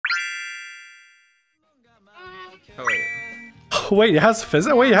Oh, wait. Wait, it has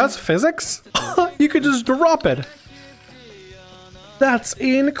physics? Wait, it has physics? You could just drop it. That's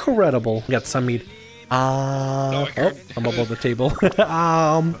incredible. Get some meat. Oh, I'm above the table.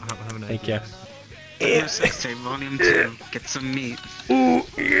 Thank you. Say volume 2. Get some meat. Oh,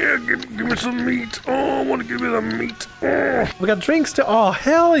 yeah, give me some meat. Oh, I want to give you the meat. Oh. We got drinks too. Oh,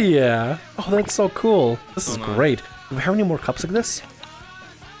 hell yeah. Oh, that's so cool. This is great. Do we have any more cups like this?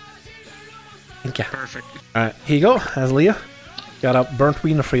 Thank you. Perfect. Alright, here you go, Azalea. Got a burnt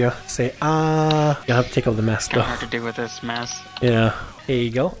wiener for you. Say, you have to take off the mask though. Hard to do with this mess. Yeah. Here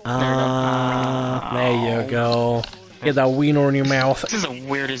you go. There you go. Get that wiener in your mouth. This is the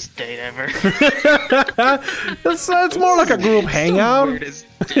weirdest date ever. It's more like a group hangout. Weirdest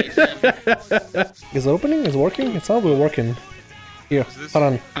date ever. Is it opening? Is it working? It's probably working. Here, hold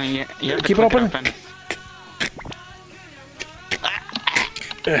on. Yeah, keep it open.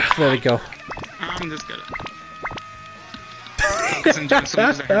 There we go. I'm just gonna focus on doing some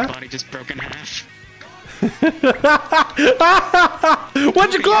of her body just broke in half.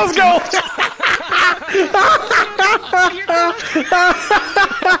 Where'd your clothes go?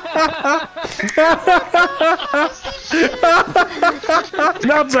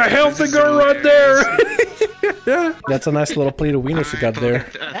 That's a healthy girl right there. That's a nice little plate of wieners you got there.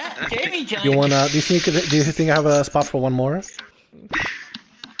 You wanna? Do you think I have a spot for one more?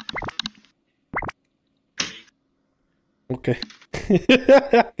 Okay.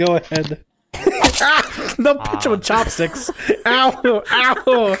 Go ahead. No picture with chopsticks. Ow! Ow!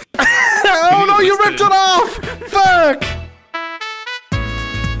 Oh no! You ripped it off! Fuck!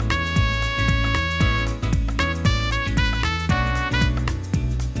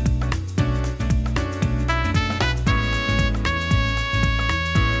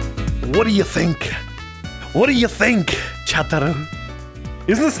 What do you think? What do you think, Chataru?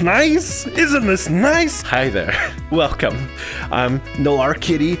 Isn't this nice? Isn't this nice? Hi there. Welcome. I'm Noir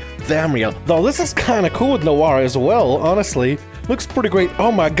Kitty Thamriyell. Though this is kind of cool with Noir as well, honestly. Looks pretty great.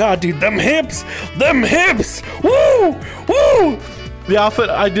 Oh my god, dude, them hips! Them hips! Woo! Woo! The outfit,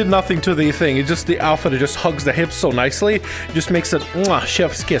 I did nothing to the thing. It's just the outfit, it just hugs the hips so nicely. It just makes it, mwah,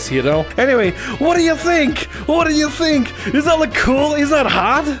 chef's kiss, you know? Anyway, what do you think? What do you think? Does that look cool? Is that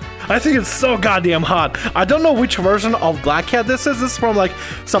hot? I think it's so goddamn hot. I don't know which version of Black Cat this is. This is from like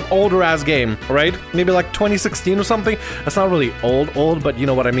some older ass game, right? Maybe like 2016 or something. It's not really old, but you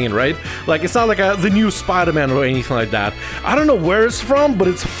know what I mean, right? Like it's not like the new Spider-Man or anything like that. I don't know where it's from, but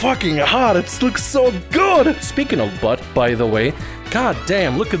it's fucking hot. It looks so good. Speaking of butt, by the way, god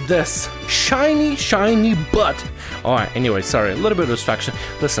damn, look at this. Shiny, shiny butt. Alright, anyway, sorry, a little bit of distraction.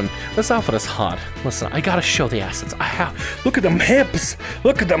 Listen, this outfit is hot. Listen, I gotta show the assets. I have. Look at them hips!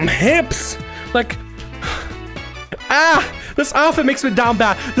 Look at them hips! Like. Ah! This outfit makes me down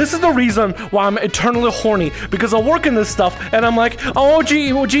bad. This is the reason why I'm eternally horny. Because I work in this stuff, and I'm like, oh,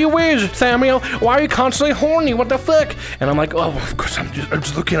 gee whiz, Thamriyell, why are you constantly horny? What the fuck? And I'm like, oh, of course, I'm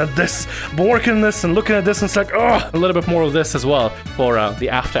just looking at this. I'm working this and looking at this, and it's like, oh, a little bit more of this as well for the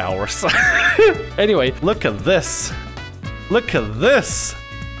after hours. Anyway, look at this. Look at this.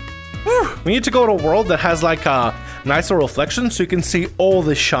 Whew. We need to go to a world that has like a nicer reflection so you can see all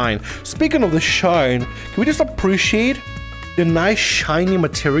the shine. Speaking of the shine, can we just appreciate the nice shiny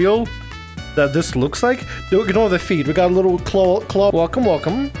material that this looks like? Ignore the feet. We got a little claw. Welcome,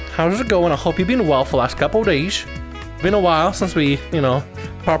 welcome. How's it going? I hope you've been well for the last couple of days. Been a while since we, you know,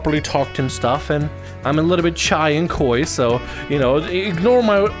 properly talked and stuff, and I'm a little bit shy and coy, so, you know, ignore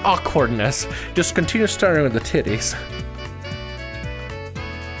my awkwardness. Just continue staring at the titties.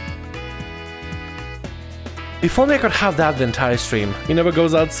 If only I could have that the entire stream. He never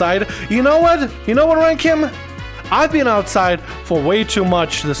goes outside. You know what? You know what, Rankim? I've been outside for way too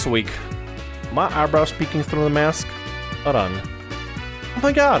much this week. My eyebrows peeking through the mask. Hold on. Oh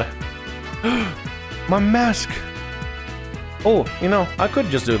my god. My mask. Oh, you know, I could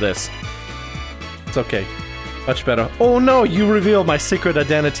just do this. It's okay. Much better. Oh no, you revealed my secret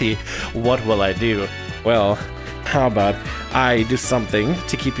identity. What will I do? Well, how about I do something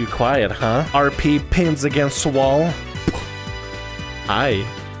to keep you quiet, huh? RP pins against wall. Hi.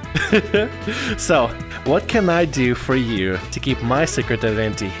 So, what can I do for you to keep my secret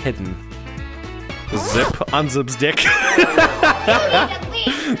identity hidden? Zip, unzips dick.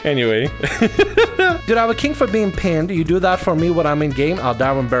 Anyway. Dude, I have a king for being pinned. You do that for me when I'm in game, I'll die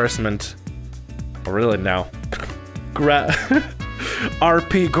of embarrassment. Oh, really now? Grab.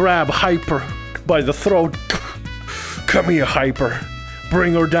 RP, grab Hyper by the throat. Come here, Hyper.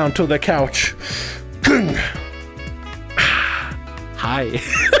 Bring her down to the couch. Hi.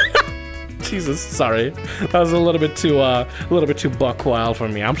 Jesus, sorry. That was a little bit too buck wild for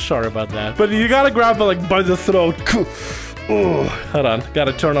me. I'm sorry about that. But you gotta grab it like by the throat. Oh, hold on.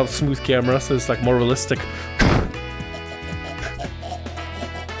 Gotta turn off smooth camera so it's like more realistic.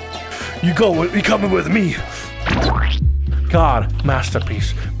 You coming with me. God,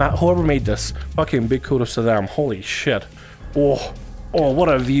 masterpiece. Whoever made this, fucking big kudos to them. Holy shit. Oh, what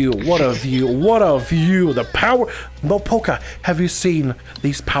a view, what a view, what a view. The power. No, Poka, have you seen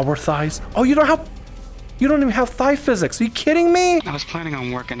these power thighs? Oh, you don't even have thigh physics. Are you kidding me? I was planning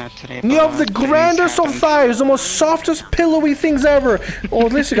on working out today. You have the grandest of thighs, the most softest, pillowy things ever. Oh,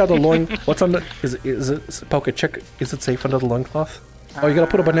 at least you got the loin. What's on the? Is it Poka? Check. Is it safe under the loincloth? Oh, you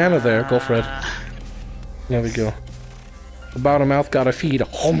gotta put a banana there. Go for it. There we go. The bottom mouth gotta feed.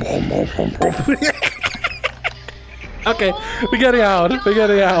 Okay, we're getting out. We're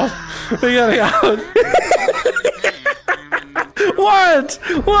getting out. We're getting out. What?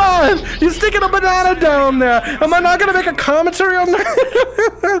 What? You're sticking a banana down there. Am I not gonna make a commentary on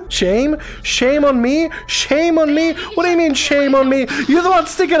that? Shame? Shame on me? Shame on me? What do you mean shame on me? You're the one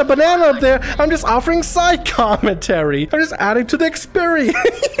sticking a banana up there. I'm just offering side commentary. I'm just adding to the experience.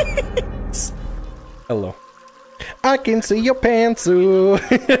 Hello. I can see your pantsuit.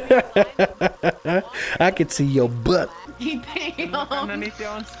 I can see your butt. Damn. Underneath your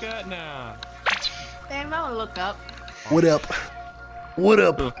own skirt now. Damn, I wanna look up. What up? What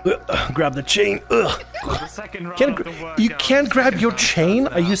up? Grab the chain. Ugh. You can't grab your chain?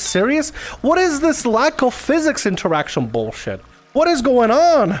 Are you serious? What is this lack of physics interaction bullshit? What is going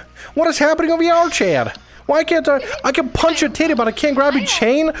on? What is happening over VRChat? Why can't I can punch your titty, but I can't grab your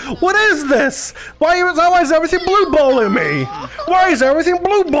chain? What is this? Why is everything blue balling me? Why is everything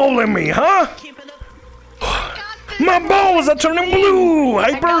blue balling me, huh? My balls are turning blue,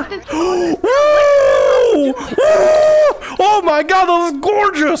 Hyper! Woo! Oh my god, that was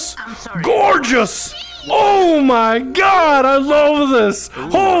gorgeous! Gorgeous! Oh my god, I love this!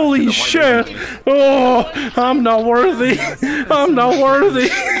 Holy shit! Oh, I'm not worthy! I'm not worthy!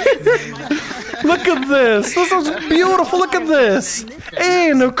 Look at this! This is beautiful! Look at this!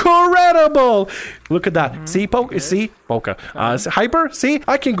 Incredible! Look at that! See, Poka? See, Poka? Hyper? See,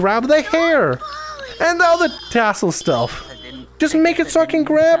 I can grab the hair and the other tassel stuff. Just make it so I can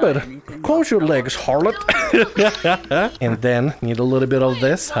grab it. Close your legs, harlot. And then need a little bit of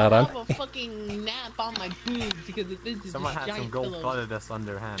this. Hold on. Someone had some gold-blooded this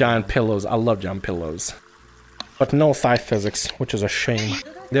underhand. Giant pillows. I love giant pillows. But no thigh physics, which is a shame.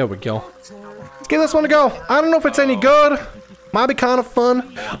 There we go. Let's give this one a go. I don't know if it's any good. Might be kind of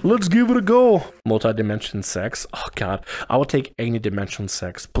fun. Let's give it a go. Multi-dimension sex. Oh god, I will take any dimension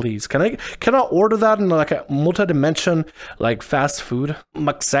sex, please. Can I order that in like a multi-dimension like fast food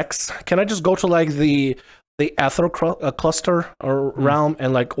sex? Can I just go to like the ether cluster or realm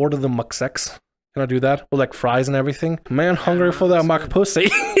and like order the sex? Can I do that with like fries and everything? Man, hungry for that pussy.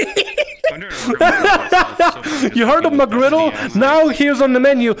 You heard of McGriddle? Now here's on the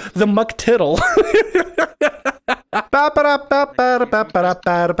menu the McTittle.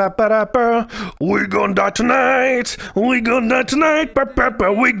 We gonna die tonight. We gonna die tonight.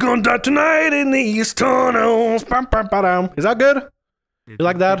 We gonna die tonight in these tunnels. Is that good? You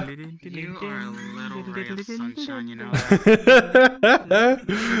like that? You are a little ray of sunshine, you know.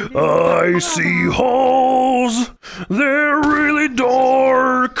 I see holes. They're really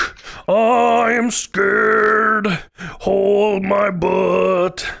dark. I am scared. Hold my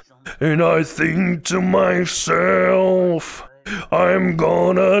butt. And I think to myself, I'm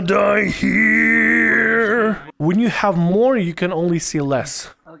gonna die here. When you have more, you can only see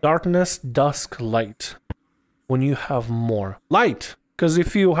less. Darkness, dusk, light. When you have more light. Because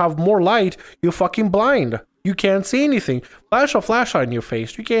if you have more light, you're fucking blind. You can't see anything. Flash a flashlight in your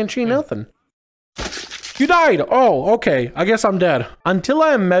face. You can't see nothing. You died! Oh, okay. I guess I'm dead. Until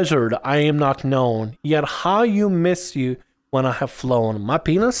I am measured, I am not known. Yet how you miss you when I have flown. My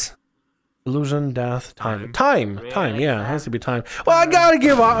penis? Illusion, death, time. Time, yeah, it has to be time. Well, I gotta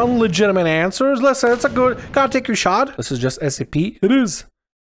give legitimate answers. Listen, it's a good, gotta take your shot. This is just SCP. It is.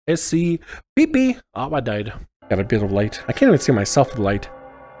 SCP. Oh, I died. Got a bit of light. I can't even see myself with light.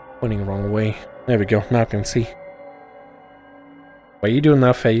 Pointing the wrong way. There we go, now I can see. Why are you doing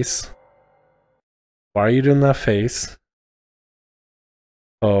that face? Why are you doing that face?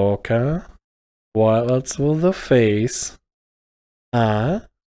 Okay. What's with the face? Well,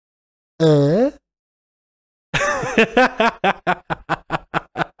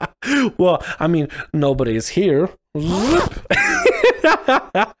 I mean, nobody's here.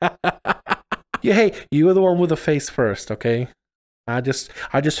 Yeah, hey, you were the one with the face first, okay? I just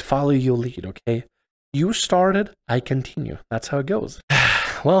follow your lead, okay? You started, I continue. That's how it goes.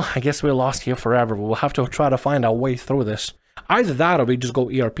 well, I guess we're lost here forever. We'll have to try to find our way through this. Either that or we just go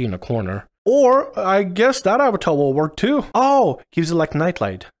ERP in a corner. Or, I guess that avatar will work too. Oh, gives it like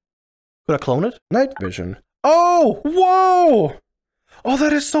nightlight. Could I clone it? Night vision. Oh, whoa! Oh,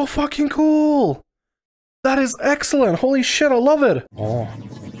 that is so fucking cool! That is excellent! Holy shit, I love it! Oh.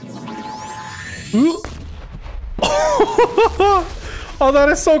 Oh, that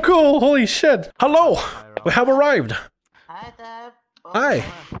is so cool! Holy shit! Hello! We have arrived! Hi, Dad. Hi!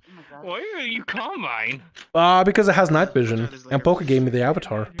 Why are you Combine? Because it has night vision, and Poka gave me the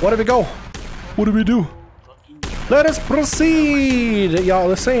avatar. Where do we go? What do we do? Let us proceed! Y'all,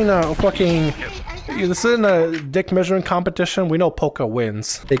 this ain't a fucking... This isn't a dick measuring competition. We know Poka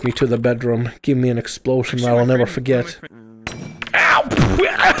wins. Take me to the bedroom. Give me an explosion that I'll never forget. Ow!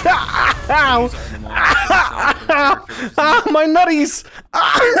 Ow! Ah, my nutties!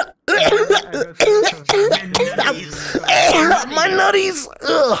 My nutties!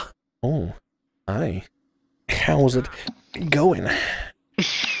 Ugh. Oh, hi. How's it going?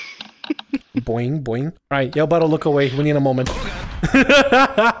 Boing, boing. Alright, y'all better look away. We need a moment. There's a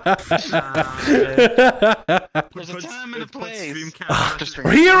time and a place.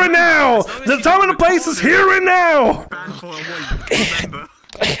 We're here and now! The time and the place is here and now!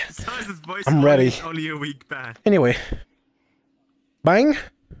 I'm ready. Only a week back. Anyway. Bang?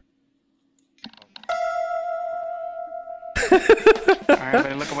 Alright,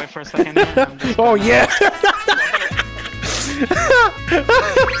 everybody look away for a second. Oh yeah!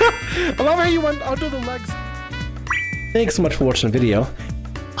 I love how you went under the legs. Thanks so much for watching the video.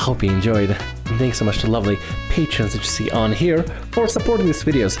 I hope you enjoyed. And thanks so much to lovely patrons that you see on here for supporting these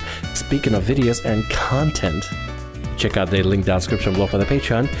videos. Speaking of videos and content, check out the link down in the description below for the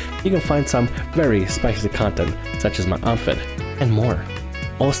Patreon. You can find some very spicy content, such as my outfit, and more.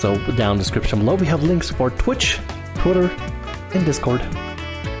 Also, down in the description below, we have links for Twitch, Twitter, and Discord.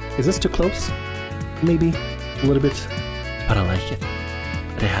 Is this too close? Maybe a little bit, but I like it.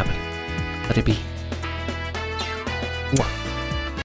 Let it happen. Let it be. Mwah.